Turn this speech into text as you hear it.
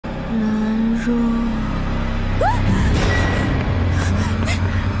兰若。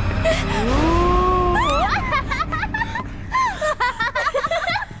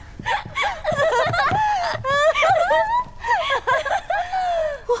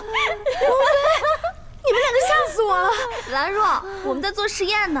兰若，我们在做实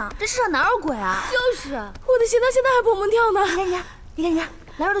验呢，这世上哪有鬼啊？就是，我的心脏现在还蹦蹦跳呢。你看，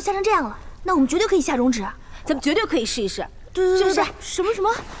兰若都吓成这样了，那我们绝对可以下中指，咱们绝对可以试一试。对，什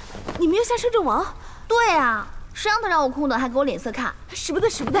么？你们要下摄政王？对啊，谁让他让我空的，还给我脸色看？使不得。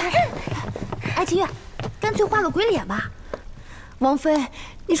哎，秦月，干脆画个鬼脸吧。王妃，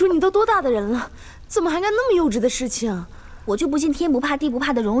你说你都多大的人了，怎么还干那么幼稚的事情？我就不信天不怕地不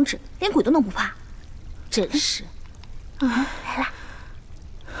怕的容止，连鬼都能不怕，真是。来了。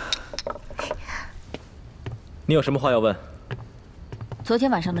你有什么话要问？昨天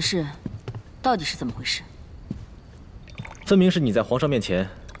晚上的事，到底是怎么回事？分明是你在皇上面前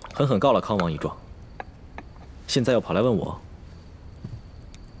狠狠告了康王一状，现在又跑来问我。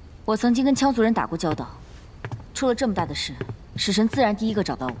我曾经跟羌族人打过交道，出了这么大的事，使臣自然第一个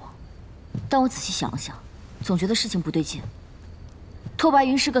找到我。但我仔细想了想，总觉得事情不对劲。拓跋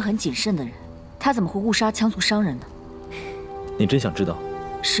云是个很谨慎的人，他怎么会误杀羌族商人呢？你真想知道？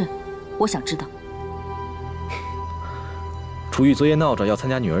是，我想知道。楚玉昨夜闹着要参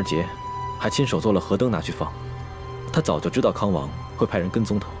加女儿节，还亲手做了河灯拿去放。他早就知道康王会派人跟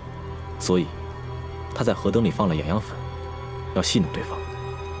踪他，所以他在河灯里放了痒痒粉，要戏弄对方。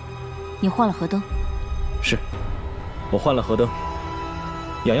你换了河灯？是，我换了河灯。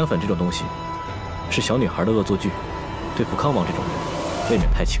痒痒粉这种东西，是小女孩的恶作剧，对付康王这种人，未免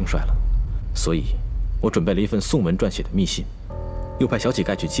太轻率了。所以，我准备了一份宋文撰写的密信。又派小乞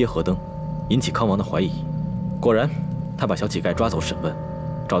丐去接河灯，引起康王的怀疑。果然，他把小乞丐抓走审问，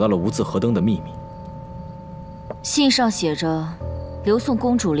找到了无字河灯的秘密。信上写着刘宋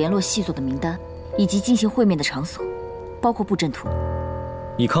公主联络细作的名单，以及进行会面的场所，包括布阵图。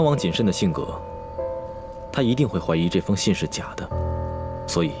以康王谨慎的性格，他一定会怀疑这封信是假的。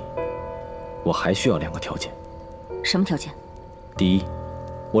所以，我还需要2个条件。什么条件？第一，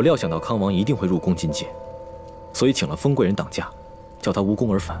我料想到康王一定会入宫觐见，所以请了封贵人挡驾。叫他无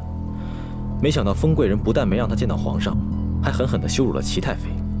功而返，没想到封贵人不但没让他见到皇上，还狠狠地羞辱了齐太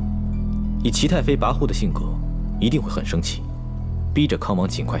妃。以齐太妃跋扈的性格，一定会很生气，逼着康王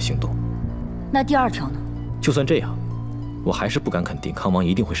尽快行动。那第2条呢？就算这样，我还是不敢肯定康王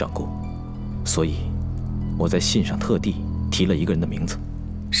一定会上钩，所以我在信上特地提了一个人的名字。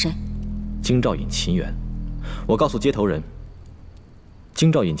谁？京兆尹秦元。我告诉接头人，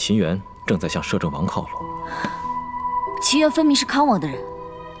京兆尹秦元正在向摄政王靠拢。齐元分明是康王的人。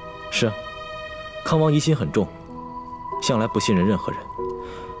是啊，康王疑心很重，向来不信任任何人。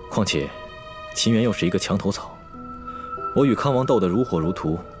况且，秦元又是一个墙头草。我与康王斗得如火如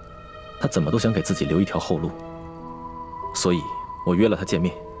荼，他怎么都想给自己留一条后路。所以，我约了他见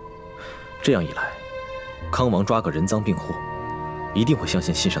面。这样一来，康王抓个人赃并获，一定会相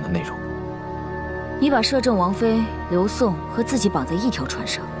信信上的内容。你把摄政王妃刘宋和自己绑在一条船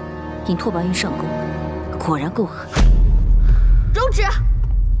上，引拓跋云上钩，果然够狠。容止！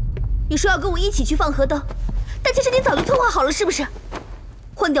你说要跟我一起去放河灯，但其实你早就策划好了，是不是？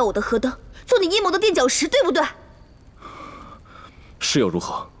换掉我的河灯，做你阴谋的垫脚石，对不对？是又如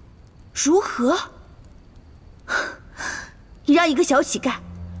何？如何？你让一个小乞丐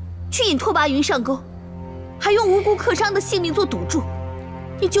去引拓跋云上钩，还用无辜客商的性命做赌注，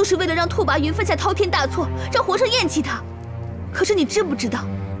你就是为了让拓跋云犯下滔天大错，让皇上厌弃他。可是你知不知道，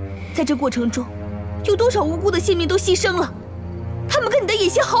在这过程中，有多少无辜的性命都牺牲了？他们跟你的野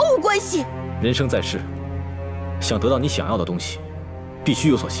心毫无关系。人生在世，想得到你想要的东西，必须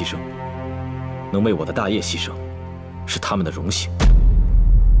有所牺牲。能为我的大业牺牲，是他们的荣幸。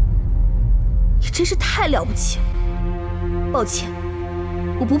你真是太了不起了。抱歉，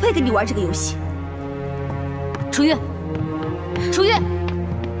我不配跟你玩这个游戏。楚月，楚月，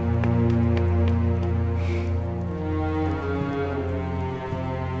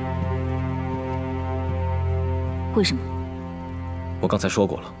为什么？我刚才说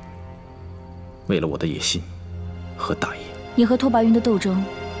过了，为了我的野心和大业。你和拓跋云的斗争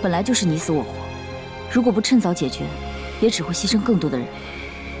本来就是你死我活，如果不趁早解决，也只会牺牲更多的人。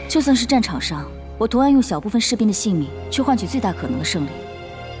就算是战场上，我同样用小部分士兵的性命去换取最大可能的胜利，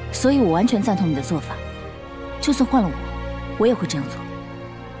所以我完全赞同你的做法。就算换了我也会这样做。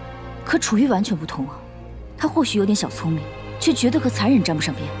可楚玉完全不同啊，他或许有点小聪明，却绝对和残忍沾不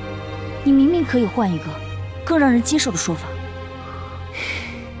上边。你明明可以换一个更让人接受的说法。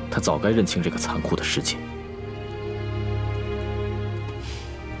他早该认清这个残酷的世界。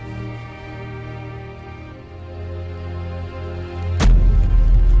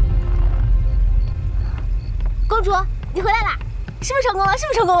公主，你回来啦！是不是成功了？是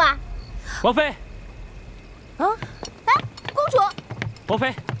不是成功了？王妃。啊！哎，公主。王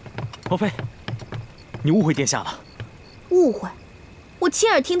妃，王妃，你误会殿下了。误会？我亲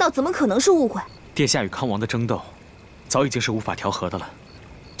耳听到，怎么可能是误会？殿下与康王的争斗，早已经是无法调和的了。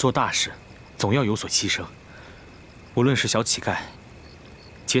做大事，总要有所牺牲。无论是小乞丐、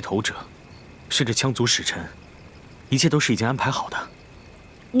接头者，甚至羌族使臣，一切都是已经安排好的。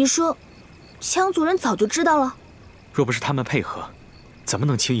你说，羌族人早就知道了？若不是他们配合，怎么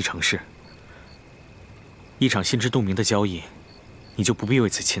能轻易成事？一场心知肚明的交易，你就不必为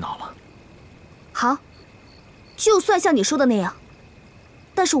此气恼了。好，就算像你说的那样，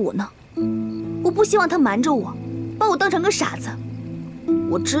但是我呢？我不希望他瞒着我，把我当成个傻子。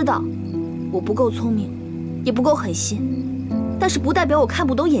我知道我不够聪明，也不够狠心，但是不代表我看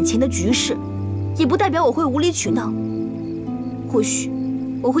不懂眼前的局势，也不代表我会无理取闹。或许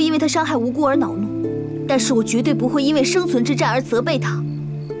我会因为他伤害无辜而恼怒，但是我绝对不会因为生存之战而责备他。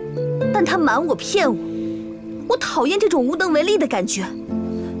但他瞒我骗我，我讨厌这种无能为力的感觉。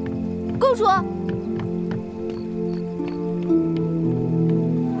公主，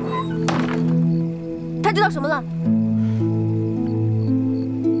他知道什么了？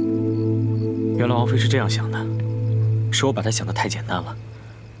原来王妃是这样想的，是我把她想得太简单了。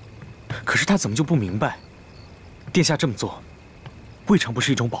可是她怎么就不明白，殿下这么做，未尝不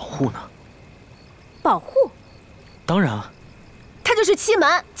是一种保护呢？保护？当然啊。他就是欺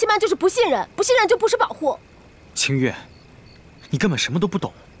瞒，欺瞒就是不信任，不信任就不是保护。清月，你根本什么都不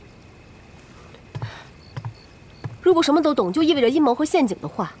懂。如果什么都懂，就意味着阴谋和陷阱的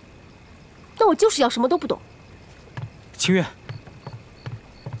话，那我就是要什么都不懂。清月，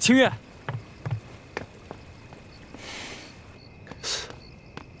清月。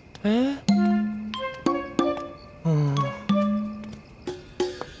哎，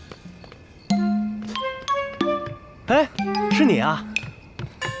哎，是你啊！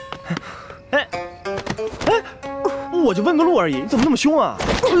哎，我就问个路而已，你怎么那么凶啊？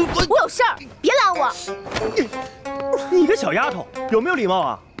我有事儿，别拦我！你个小丫头，有没有礼貌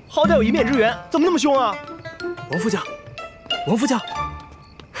啊？好歹有一面之缘，怎么那么凶啊？王副将，王副将，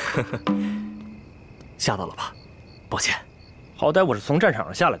吓到了吧？抱歉。好歹我是从战场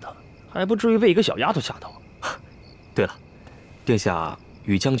上下来的，还不至于被一个小丫头吓到。对了，殿下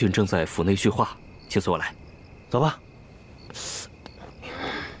与将军正在府内叙话，请随我来。走吧。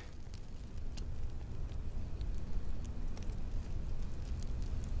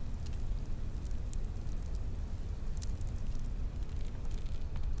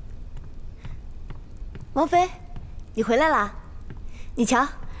王妃，你回来啦！你瞧，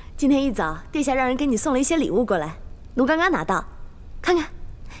今天一早，殿下让人给你送了一些礼物过来，奴刚刚拿到，看看，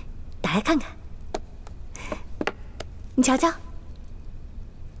打开看看，你瞧瞧。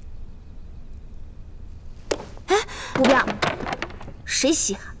哎，我不要，谁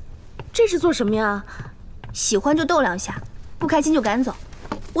稀罕？这是做什么呀？喜欢就逗两下，不开心就赶走。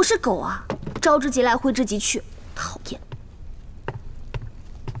我是狗啊，招之即来，挥之即去，讨厌。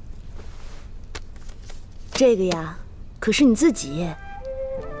这个呀，可是你自己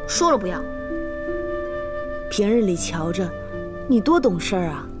说了不要。平日里瞧着你多懂事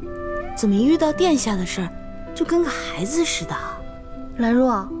啊，怎么一遇到殿下的事儿就跟个孩子似的？兰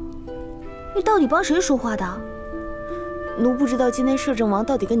若，你到底帮谁说话的？奴不知道今天摄政王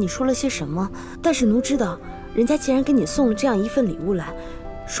到底跟你说了些什么，但是奴知道，人家既然给你送了这样一份礼物来，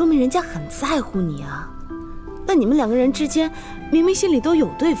说明人家很在乎你啊。那你们两个人之间明明心里都有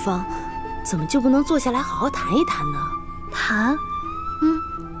对方，怎么就不能坐下来好好谈一谈呢？谈？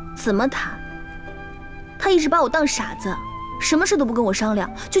怎么谈？他一直把我当傻子，什么事都不跟我商量，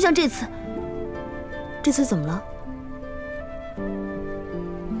就像这次。这次怎么了？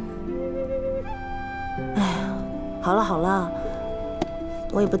哎呀，好了好了，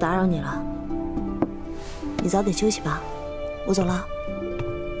我也不打扰你了，你早点休息吧，我走了。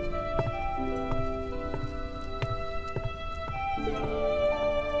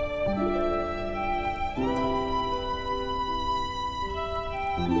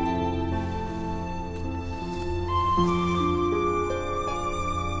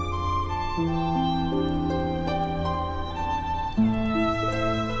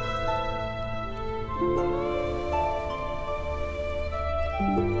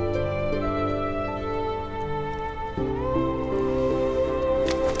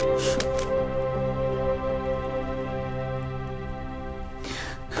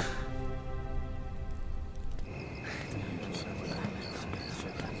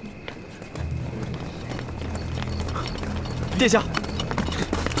殿下，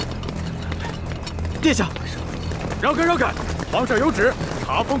殿下，让开让开！皇上有旨，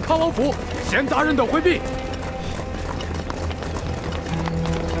查封康王府，闲杂人等回避。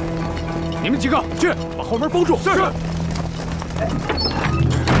你们几个去把后门封住。是。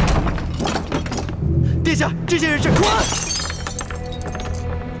殿下，这些人是滚！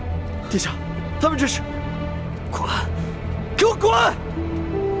殿下，他们这是滚！给我滚！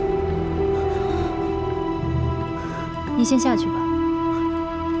你先下去吧。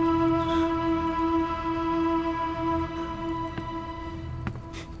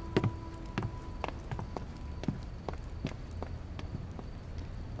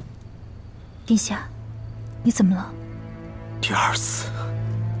殿下，你怎么了？第二次。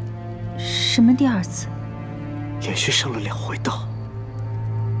什么第二次？连续升了2回当，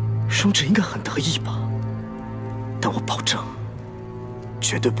圣旨应该很得意吧？但我保证，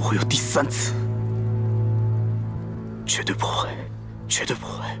绝对不会有第3次，绝对不会，绝对不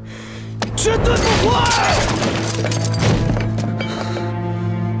会，绝对不会！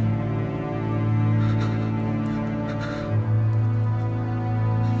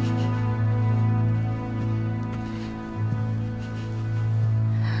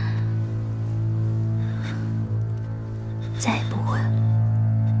再也不会了，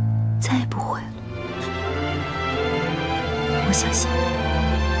再也不会了。我相信。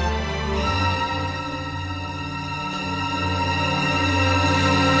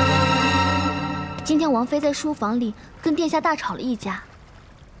今天王妃在书房里跟殿下大吵了一架。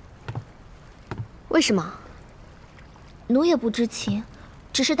为什么？奴也不知情，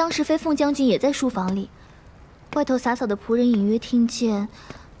只是当时飞凤将军也在书房里，外头洒扫的仆人隐约听见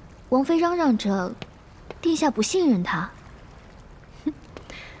王妃嚷嚷着殿下不信任她。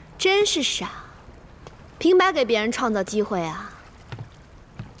真是傻，平白给别人创造机会啊！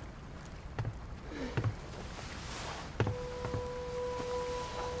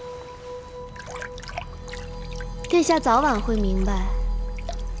殿下早晚会明白，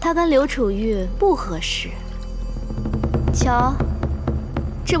他跟刘楚玉不合适。瞧，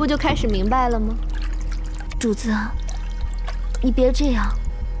这不就开始明白了吗？主子，你别这样，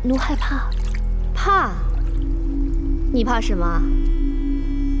奴害怕。怕？你怕什么？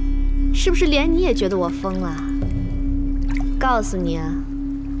是不是连你也觉得我疯了？告诉你啊，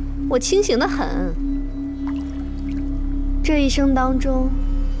我清醒得很。这一生当中，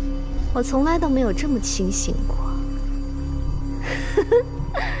我从来都没有这么清醒过。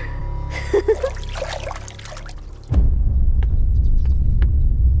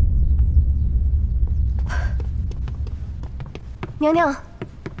娘娘，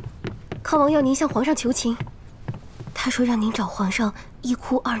康王要您向皇上求情，他说让您找皇上1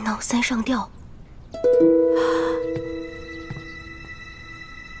哭2闹3上吊。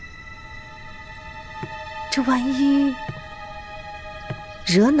这万一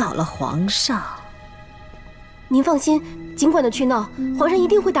惹恼了皇上，您放心，尽管的去闹，皇上一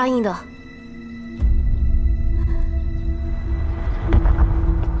定会答应的。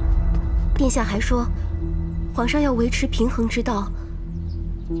殿下还说，皇上要维持平衡之道，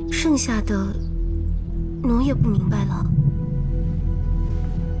剩下的奴也不明白了。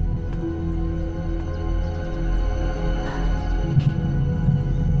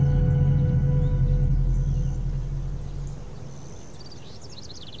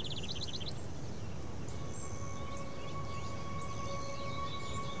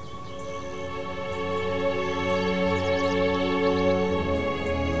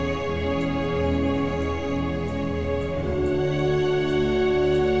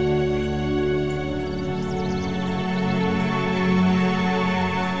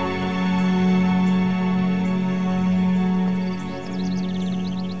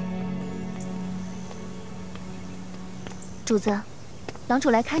主子，郎主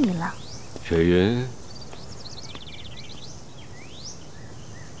来看您了。雪云，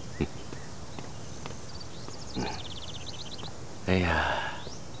哎呀，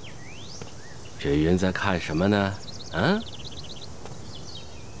雪云在看什么呢？啊？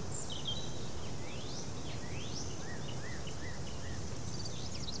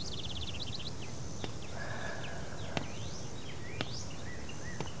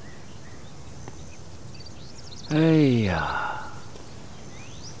哎呀，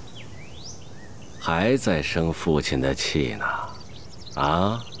还在生父亲的气呢，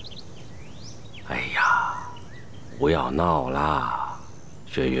啊？哎呀，不要闹啦，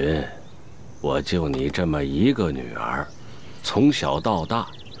雪云，我就你这么一个女儿，从小到大，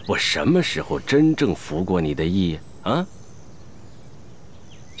我什么时候真正服过你的意啊？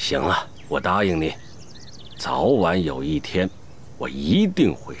行了，我答应你，早晚有一天，我一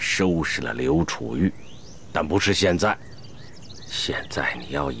定会收拾了刘楚玉。但不是现在，现在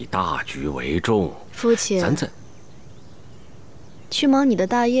你要以大局为重。父亲，咱再去忙你的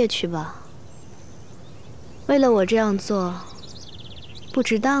大业去吧。为了我这样做，不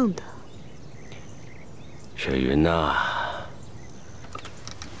值当的。雪云呐，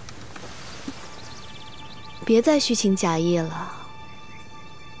别再虚情假意了。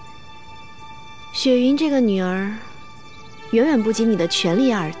雪云这个女儿，远远不及你的权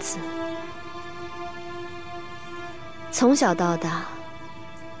利2字。从小到大，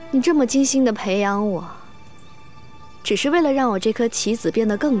你这么精心的培养我，只是为了让我这颗棋子变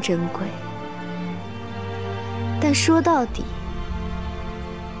得更珍贵。但说到底，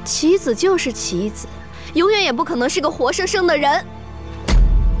棋子就是棋子，永远也不可能是个活生生的人。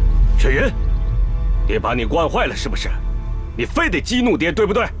雪云，爹把你惯坏了是不是？你非得激怒爹，对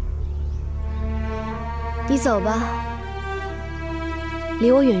不对？你走吧，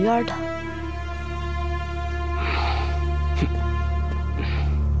离我远远的。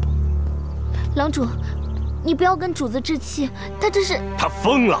郎主，你不要跟主子置气，他这是……他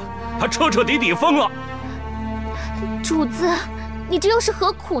疯了，他彻彻底底疯了。主子，你这又是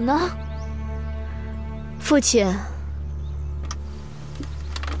何苦呢？父亲，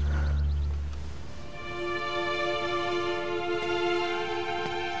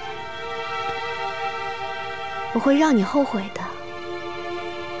我会让你后悔的。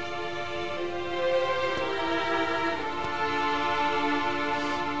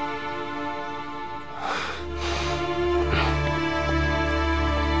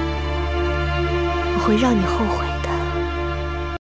我会让你后悔。